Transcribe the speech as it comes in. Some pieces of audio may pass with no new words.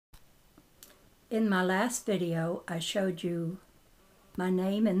In my last video, I showed you my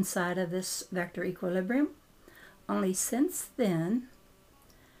name inside of this vector equilibrium. Only since then,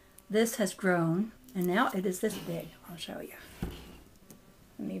 this has grown, and now it is this big. I'll show you.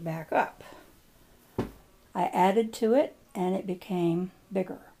 Let me back up. I added to it, and it became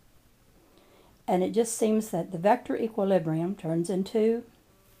bigger. And it just seems that the vector equilibrium turns into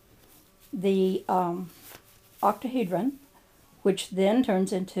the octahedron, which then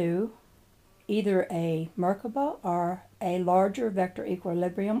turns into either a Merkaba or a larger vector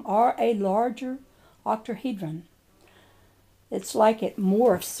equilibrium or a larger octahedron. It's like it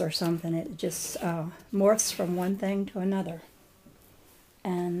morphs or something. It just morphs from one thing to another.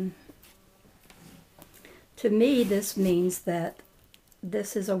 And to me, this means that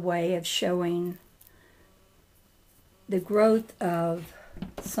this is a way of showing the growth of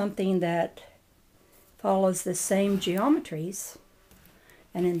something that follows the same geometries.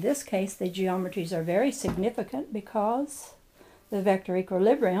 And in this case, the geometries are very significant because the vector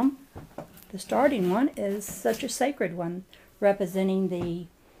equilibrium, the starting one, is such a sacred one, representing the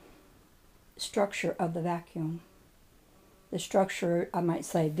structure of the vacuum. The structure, I might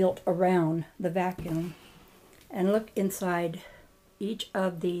say, built around the vacuum. And look inside each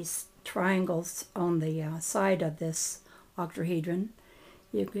of these triangles on the side of this octahedron.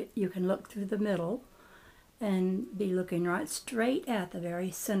 You can look through the middle and be looking right straight at the very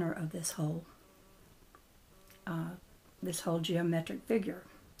center of this whole geometric figure.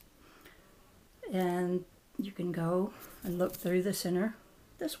 And you can go and look through the center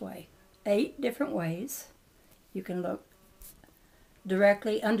this way. 8 different ways. You can look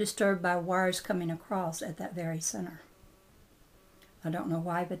directly undisturbed by wires coming across at that very center. I don't know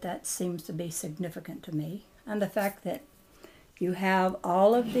why, but that seems to be significant to me. And the fact that you have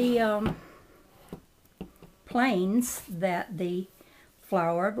all of the planes that the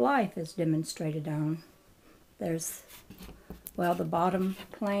flower of life is demonstrated on. There's, well, the bottom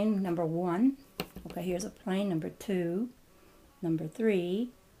plane, number 1. Okay, here's a plane, number 2, number 3,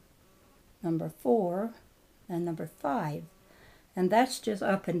 number 4, and number 5. And that's just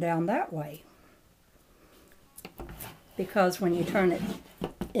up and down that way. Because when you turn it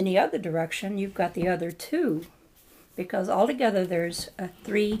any other direction, you've got the other 2. Because altogether there's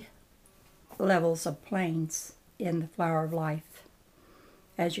 3 levels of planes in the flower of life.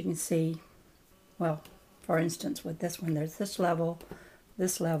 As you can see, well, for instance, with this one, there's this level,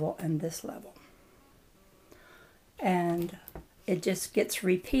 and this level. And it just gets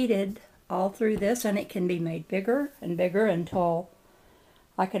repeated all through this, and it can be made bigger and bigger until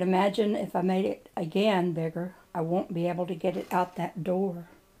I can imagine if I made it again bigger, I won't be able to get it out that door.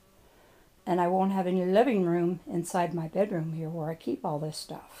 And I won't have any living room inside my bedroom here where I keep all this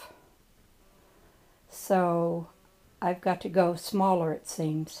stuff. So I've got to go smaller, it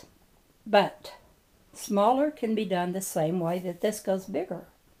seems. But smaller can be done the same way that this goes bigger.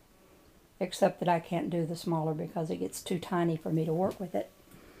 Except that I can't do the smaller because it gets too tiny for me to work with it.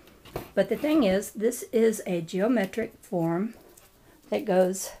 But the thing is, this is a geometric form that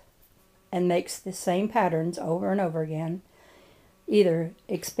goes and makes the same patterns over and over again, either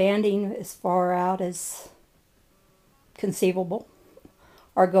expanding as far out as conceivable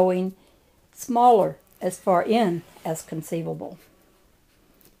or going smaller as far in as conceivable.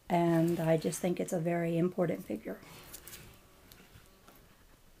 And I just think it's a very important figure.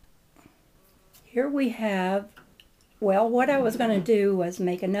 Here we have, well, what I was going to do was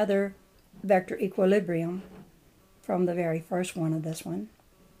make another vector equilibrium from the very first one of this one.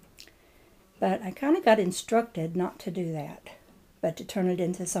 But I kind of got instructed not to do that, but to turn it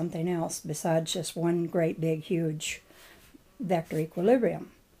into something else besides just one great big huge vector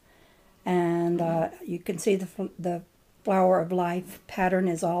equilibrium. And you can see the flower of life pattern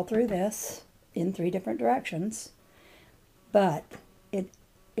is all through this in 3 different directions. But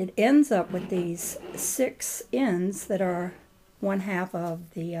it ends up with these 6 ends that are 1/2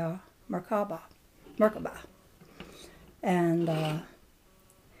 of the Merkaba. And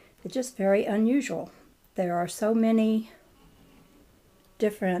it's just very unusual. There are so many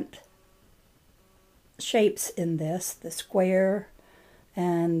different shapes in this. The square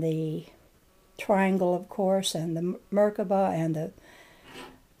and the triangle, of course, and the Merkaba,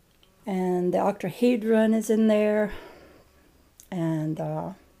 and the octahedron is in there, and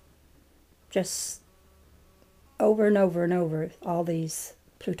just over and over and over, all these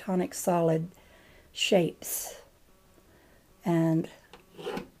plutonic solid shapes. And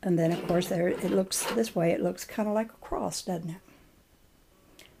then, of course, there it looks this way. It looks kind of like a cross, doesn't it?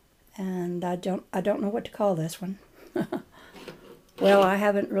 And I don't know what to call this one. Well, I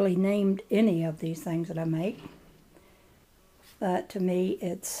haven't really named any of these things that I make. But to me,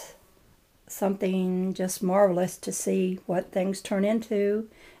 it's something just marvelous to see what things turn into.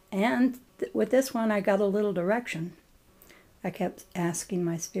 And with this one, I got a little direction. I kept asking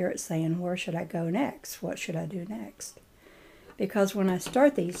my spirit, saying, where should I go next? What should I do next? Because when I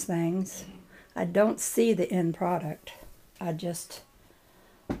start these things, I don't see the end product. I just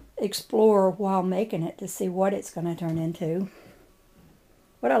explore while making it to see what it's going to turn into.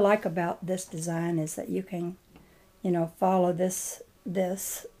 What I like about this design is that you can, follow this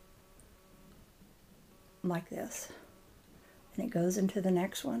like this. And it goes into the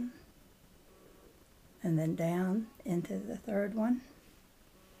next one. And then down into the third one.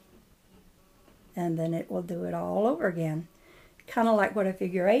 And then it will do it all over again. Kind of like what a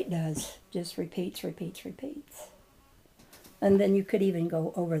figure 8 does. Just repeats, repeats, repeats. And then you could even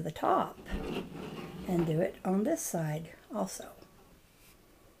go over the top and do it on this side also.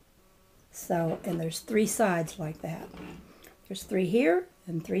 So, and there's 3 sides like that. There's 3 here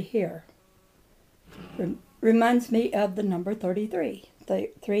and 3 here. Reminds me of the number 33.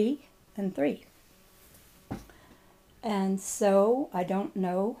 3 and 3. And so, I don't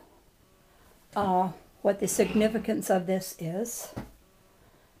know what the significance of this is.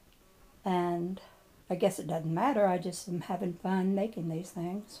 And I guess it doesn't matter. I just am having fun making these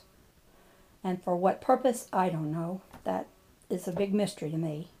things. And for what purpose, I don't know. That is a big mystery to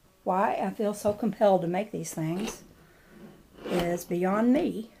me. Why I feel so compelled to make these things is beyond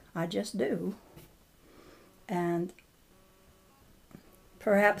me. I just do. And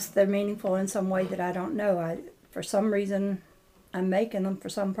perhaps they're meaningful in some way that I don't know. For some reason, I'm making them for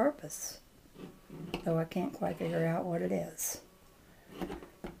some purpose. Though I can't quite figure out what it is.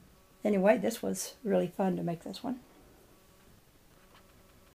 Anyway, this was really fun to make this one.